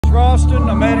Ralston.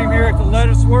 I met him here at the Let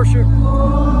Us Worship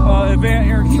event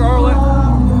here in Charlotte.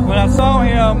 When I saw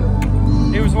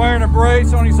him, he was wearing a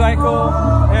brace on his ankle,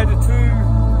 had the two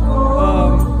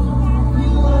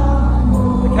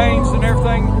the canes and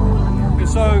everything. And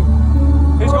so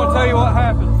he's going to tell you what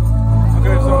happened.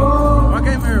 Okay, so I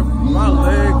came here, my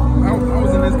leg, I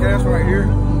was in this cast right here,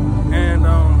 and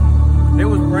they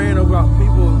was praying about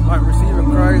people like receiving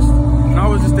Christ, and I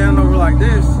was just standing over like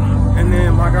this, and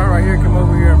then my guy right here came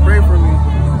over here and prayed for me,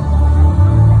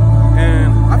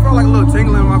 and I felt like a little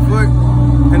tingling in my foot,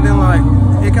 and then like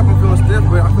it kept on feeling stiff,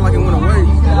 but I feel like it went away,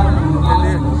 and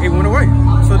then it went away.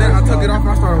 So then I took it off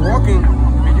and I started walking,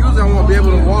 and usually I won't be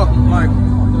able to walk like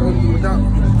without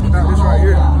this right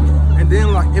here. And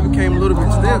then like it became a little bit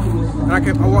stiff, and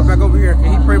I walked back over here, and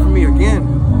he prayed for me again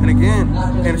and again,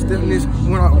 and the stiffness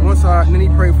went out one side, and then he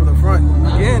prayed for the front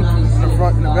again, and the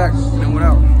front and the back, and then went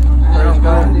out. Praise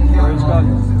God. Praise God.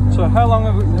 So how long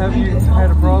have you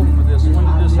had a problem with this? When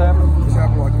did this happen? This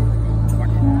happened like a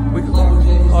week ago.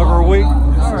 Over a week?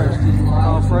 Yes, sir.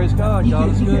 Oh, praise God. God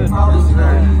is good.